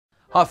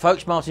Hi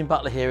folks, Martin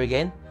Butler here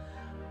again.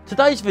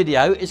 Today's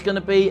video is going to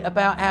be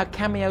about our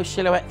Cameo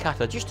Silhouette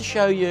Cutter, just to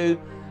show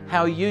you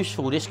how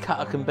useful this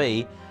cutter can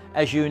be.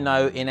 As you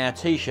know, in our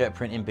t-shirt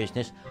printing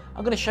business,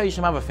 I'm going to show you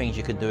some other things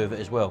you can do with it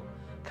as well.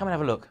 Come and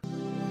have a look.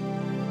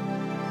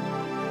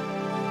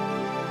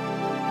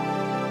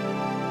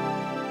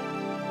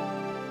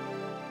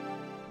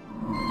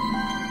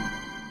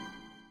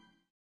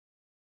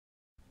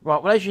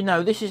 Right, well, as you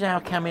know, this is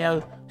our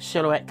Cameo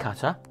Silhouette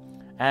Cutter,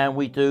 and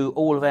we do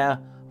all of our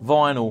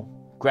vinyl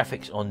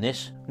graphics on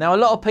this. Now, a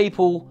lot of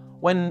people,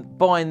 when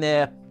buying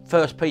their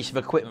first piece of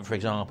equipment, for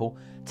example,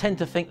 tend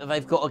to think that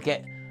they've got to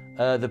get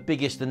the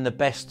biggest and the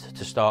best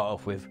to start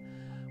off with.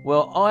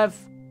 Well, I've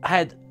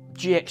had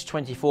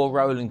GX24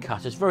 rolling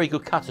cutters, very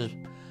good cutters,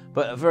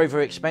 but very,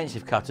 very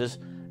expensive cutters,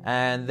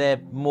 and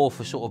they're more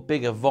for sort of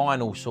bigger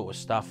vinyl sort of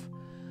stuff,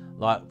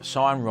 like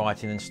sign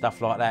writing and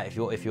stuff like that,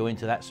 if you're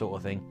into that sort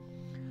of thing.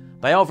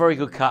 They are very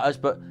good cutters,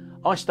 but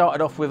I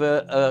started off with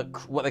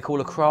what they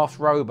call a Craft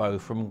Robo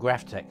from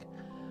Graphtec,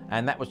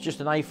 and that was just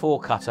an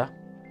A4 cutter,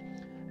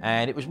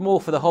 and it was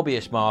more for the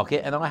hobbyist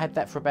market, and I had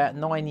that for about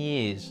 9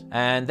 years.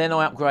 And then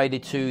I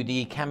upgraded to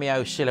the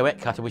Cameo Silhouette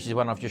Cutter, which is the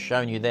one I've just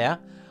shown you there.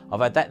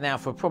 I've had that now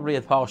for probably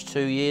the past 2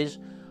 years.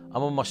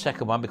 I'm on my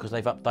second one because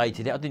they've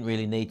updated it. I didn't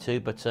really need to,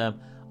 but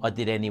I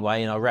did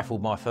anyway, and I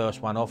raffled my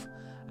first one off,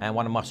 and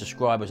one of my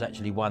subscribers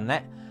actually won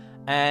that.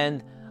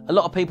 And a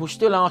lot of people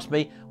still ask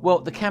me, well,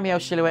 the Cameo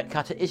Silhouette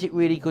Cutter, is it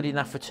really good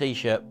enough for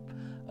t-shirt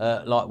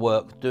like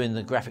work, doing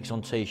the graphics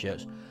on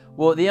t-shirts?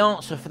 Well, the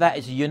answer for that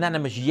is a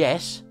unanimous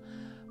yes.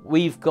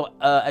 We've got,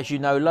 as you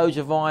know, loads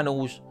of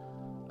vinyls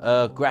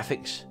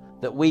graphics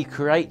that we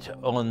create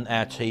on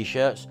our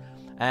t-shirts,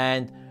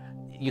 and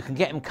you can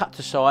get them cut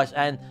to size,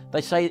 and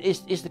they say,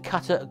 is the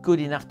cutter good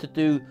enough to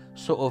do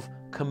sort of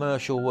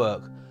commercial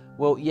work?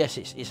 Well, yes,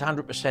 it's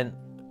 100%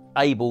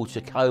 able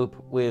to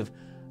cope with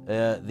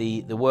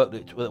the work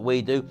that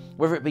we do,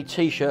 whether it be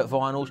t-shirt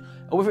vinyls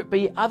or whether it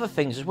be other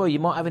things as well. You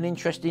might have an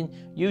interest in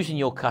using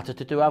your cutter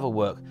to do other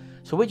work.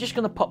 So we're just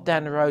going to pop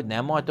down the road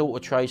now. My daughter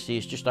Tracy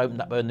has just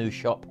opened up her new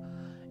shop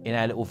in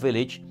our little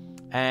village,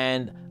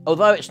 and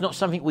although it's not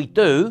something we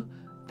do,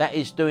 that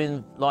is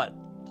doing like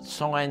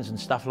signs and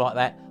stuff like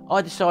that,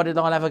 I decided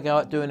I'll have a go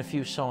at doing a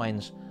few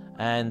signs,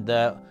 and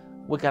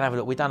we're going to have a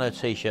look. We've done her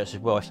t-shirts as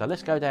well, so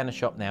let's go down the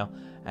shop now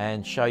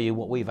and show you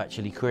what we've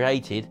actually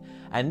created.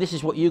 And this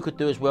is what you could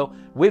do as well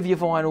with your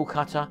vinyl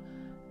cutter,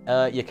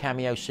 your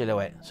Cameo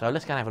Silhouette. So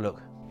let's go and have a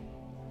look.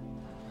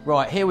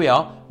 Right, here we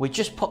are. We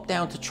just popped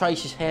down to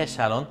Tracy's hair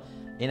salon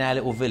in our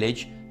little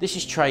village. This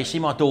is Tracy,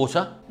 my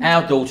daughter.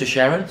 Our daughter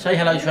Sharon. Say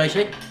hello,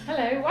 Tracy.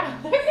 Hello. Wow,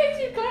 look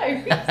at you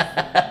close.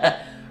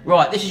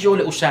 Right, this is your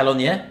little salon,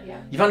 yeah? Yeah.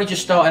 You've only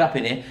just started up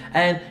in here,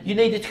 and you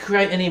needed to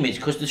create an image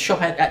because the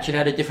shop actually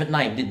had a different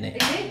name, didn't it? It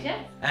did,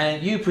 yeah.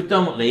 And you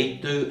predominantly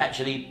do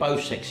actually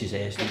both sexes'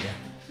 hairs, didn't you?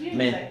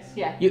 Unisex,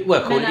 yeah.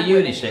 Well, call it a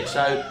unisex.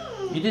 So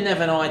you didn't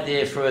have an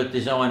idea for a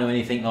design or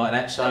anything like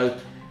that. So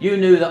you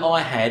knew that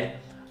I had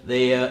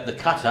the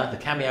cutter, the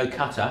Cameo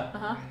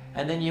cutter,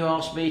 and then you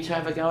asked me to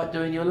have a go at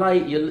doing your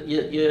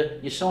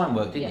sign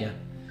work, didn't you?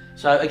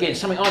 So again,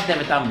 something I've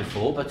never done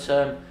before,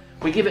 but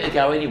we give it a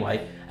go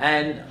anyway.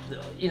 And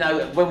you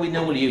know, when we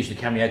normally use the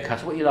Cameo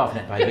cutter, what are you laughing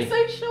at, baby? It's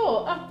so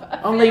short.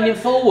 I'm leaning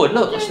forward.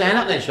 Look, I'll stand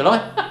up then, shall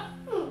I?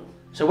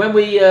 So when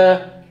we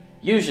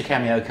use the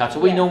Cameo cutter,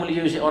 we normally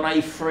use it on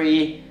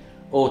A3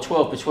 or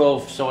 12 by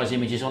 12 size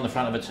images on the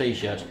front of a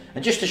t-shirt.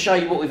 And just to show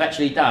you what we've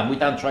actually done, we've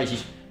done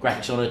Tracy's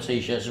graphics on her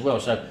t-shirts as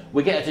well. So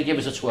we get her to give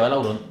us a twirl.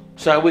 Hold on.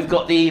 So we've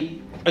got the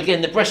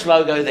breast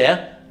logo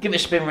there. Give it a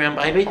spin round,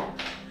 baby.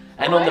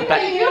 And on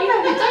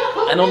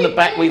the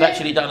back, we've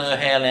actually done her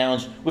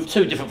hairlines with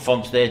 2 different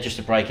fonts there, just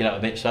to break it up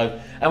a bit.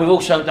 So, and we've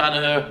also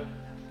done her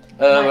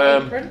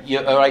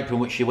apron,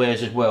 which she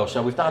wears as well.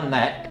 So we've done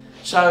that.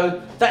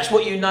 So that's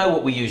what you know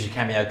what we use the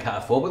Cameo cutter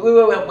for. But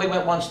we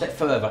went one step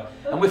further,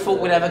 and we thought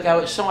we'd have a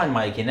go at sign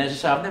making. As I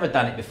say, I've never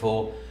done it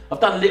before. I've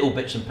done little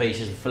bits and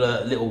pieces for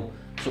little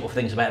sort of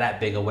things about that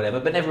big or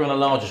whatever, but never on a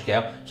larger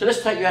scale. So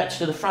let's take you out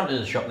to the front of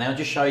the shop now and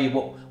just show you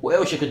what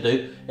else you could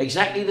do.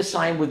 Exactly the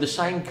same with the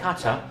same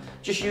cutter,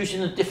 just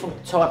using a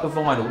different type of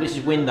vinyl. This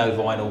is window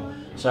vinyl.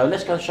 So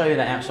let's go and show you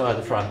that outside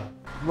the front.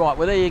 Right,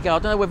 well there you go. I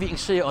don't know whether you can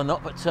see it or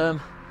not, but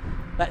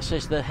that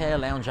says the hair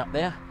lounge up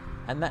there.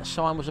 And that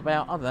sign was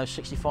about, I don't know,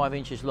 65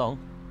 inches long.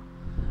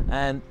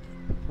 And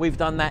we've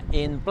done that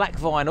in black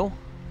vinyl.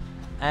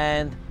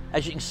 And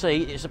as you can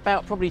see, it's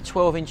about probably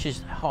 12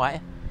 inches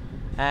high.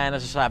 And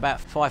as I say,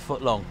 about 5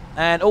 foot long.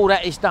 And all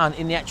that is done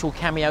in the actual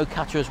Cameo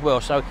cutter as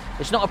well. So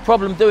it's not a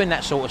problem doing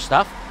that sort of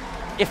stuff,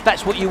 if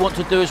that's what you want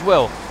to do as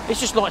well. It's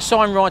just like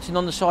sign writing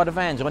on the side of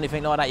vans or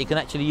anything like that. You can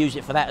actually use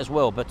it for that as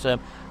well. But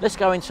let's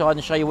go inside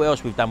and show you what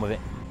else we've done with it.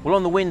 Well,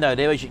 on the window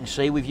there, as you can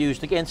see, we've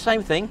used, again,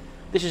 same thing.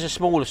 This is a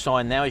smaller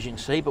sign now, as you can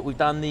see, but we've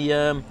done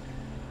the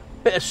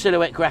bit of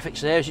silhouette graphics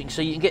there. As you can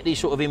see, you can get these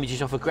sort of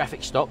images off a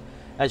graphic stock,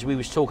 as we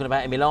was talking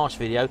about in my last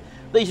video.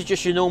 These are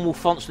just your normal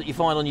fonts that you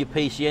find on your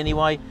PC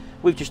anyway.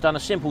 We've just done a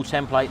simple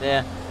template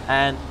there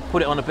and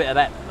put it on a bit of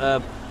that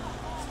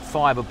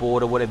fibre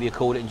board or whatever you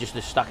call it and just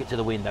stuck it to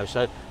the window.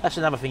 So that's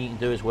another thing you can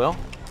do as well.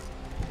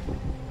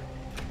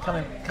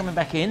 Coming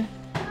back in.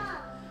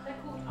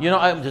 You're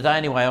not open today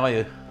anyway, are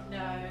you? No.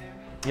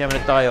 You're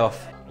having a day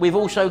off. We've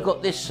also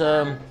got this,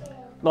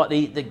 like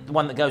the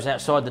one that goes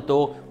outside the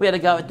door. We had a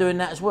go at doing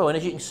that as well, and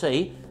as you can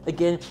see,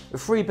 again, a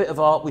free bit of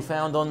art we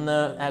found on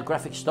our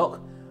graphic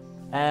stock,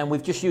 and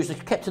we've just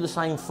kept to the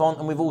same font,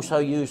 and we've also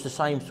used the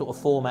same sort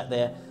of format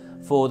there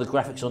for the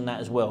graphics on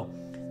that as well.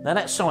 Now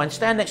that sign,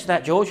 stand next to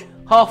that, George,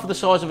 half of the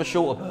size of a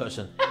shorter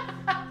person.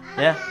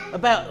 Yeah,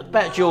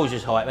 about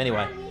George's height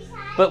anyway.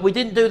 But we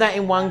didn't do that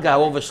in one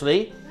go,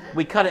 obviously.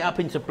 We cut it up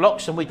into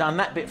blocks, and we done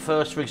that bit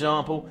first, for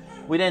example.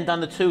 We then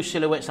done the 2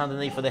 silhouettes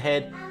underneath for the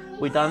head.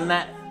 We done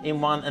that in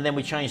one, and then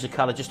we changed the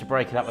colour just to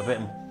break it up a bit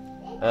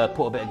and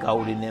put a bit of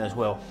gold in there as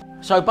well.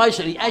 So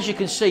basically, as you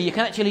can see, you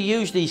can actually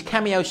use these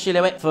Cameo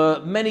Silhouette for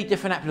many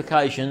different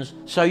applications.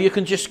 So you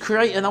can just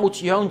create your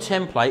own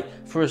template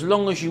for as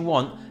long as you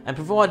want, and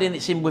providing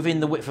it's within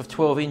the width of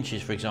 12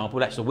 inches, for example,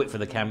 that's the width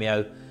of the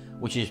Cameo,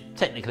 which is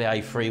technically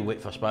a free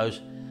width, I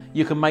suppose.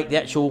 You can make the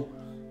actual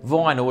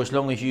vinyl as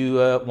long as you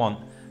want.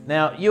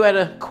 Now, you had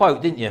a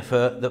quote, didn't you,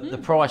 for the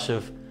price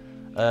of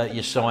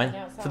your sign.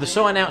 For the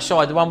sign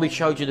outside, the one we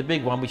showed you, the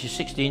big one, which is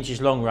 60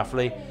 inches long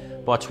roughly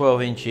by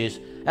 12 inches,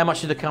 how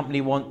much did the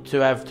company want to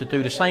have to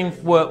do the same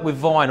work with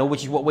vinyl,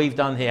 which is what we've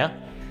done here?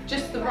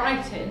 Just the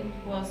writing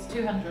was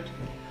 £200.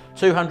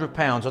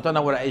 £200. I don't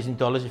know what that is in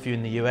dollars if you're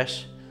in the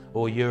US,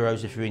 or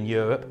euros if you're in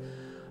Europe.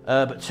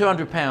 But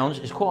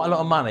 £200 is quite a lot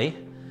of money.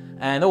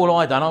 And all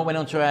I went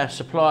on to our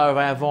supplier of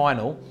our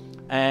vinyl,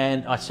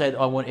 and I said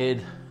I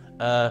wanted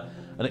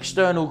an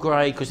external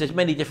grade, because there's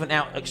many different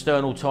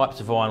external types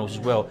of vinyls as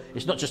well.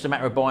 It's not just a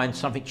matter of buying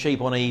something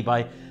cheap on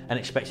eBay and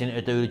expecting it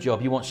to do the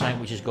job. You want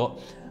something which has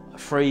got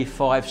 3,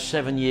 5,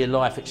 7 year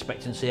life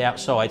expectancy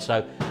outside.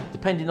 So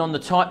depending on the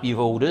type you've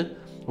ordered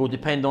will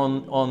depend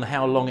on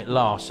how long it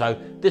lasts. So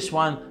this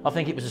one, I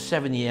think it was a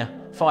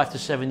 5 to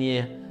 7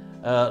 year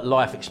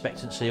life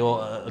expectancy,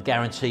 or a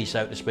guarantee,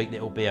 so to speak, that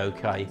it'll be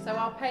okay. So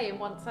I'll pay him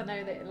once I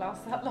know that it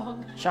lasts that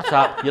long. Shut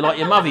up, you're like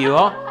your mother, you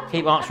are.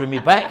 Keep answering me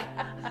back.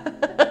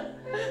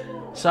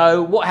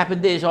 So what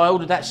happened is I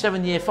ordered that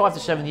 5 to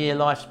 7 year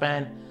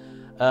lifespan,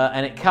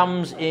 and it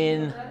comes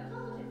in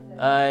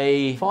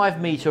a 5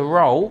 metre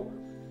roll,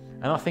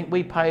 and I think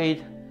we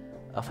paid,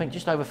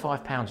 just over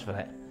 £5 for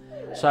that.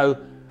 So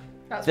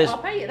that's what I'll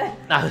pay you then.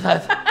 No,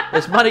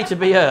 there's money to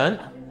be earned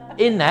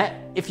in that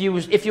if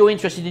you're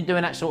interested in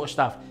doing that sort of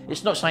stuff.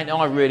 It's not something that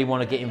I really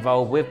want to get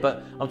involved with,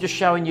 but I'm just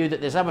showing you that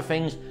there's other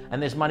things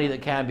and there's money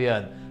that can be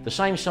earned. The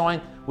same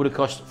sign would have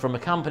cost from a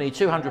company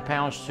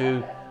 £200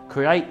 to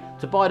create.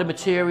 To buy the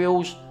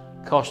materials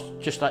cost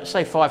just like,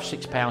 say, £5,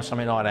 £6,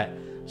 something like that.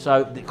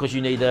 So because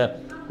you need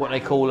what they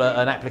call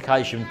an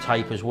application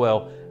tape as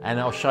well, and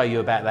I'll show you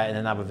about that in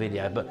another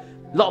video. But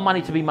a lot of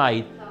money to be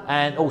made,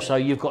 and also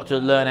you've got to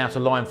learn how to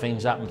line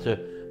things up and to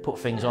put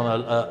things on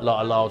a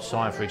large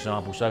sign, for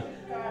example. So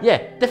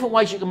yeah, different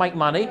ways you can make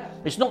money.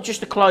 It's not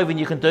just the clothing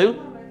you can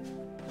do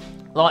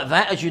like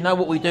that, as you know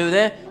what we do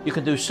there. You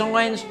can do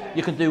signs,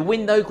 you can do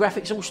window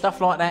graphics, all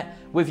stuff like that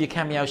with your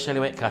Cameo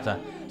Silhouette Cutter.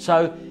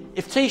 So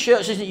if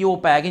t-shirts isn't your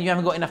bag and you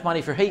haven't got enough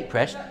money for a heat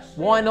press,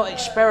 why not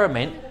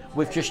experiment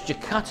with just your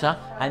cutter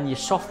and your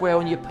software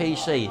on your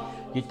PC?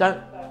 You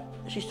don't...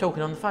 She's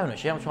talking on the phone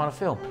actually, I'm trying to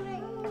film.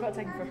 I've got to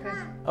take him for a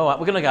poo. All right,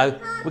 we're gonna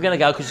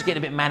go because it's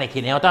getting a bit manic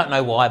in here. I don't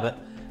know why, but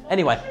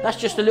anyway, that's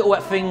just a little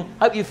thing.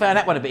 Hope you found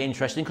that one a bit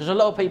interesting, because a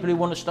lot of people who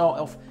want to start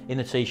off in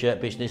the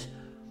t-shirt business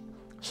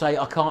say,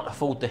 I can't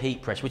afford the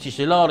heat press, which is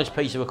the largest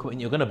piece of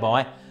equipment you're going to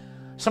buy.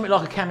 Something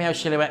like a Cameo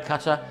Silhouette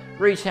Cutter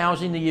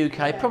retails in the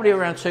UK probably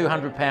around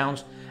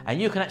 £200,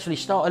 and you can actually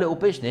start a little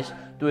business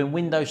doing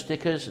window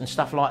stickers and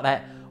stuff like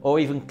that, or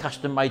even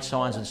custom made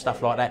signs and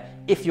stuff like that,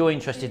 if you're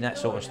interested in that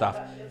sort of stuff.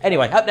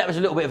 Anyway, hope that was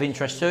a little bit of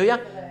interest to you,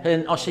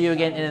 and I'll see you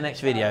again in the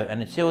next video,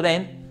 and until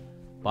then,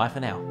 bye for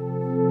now.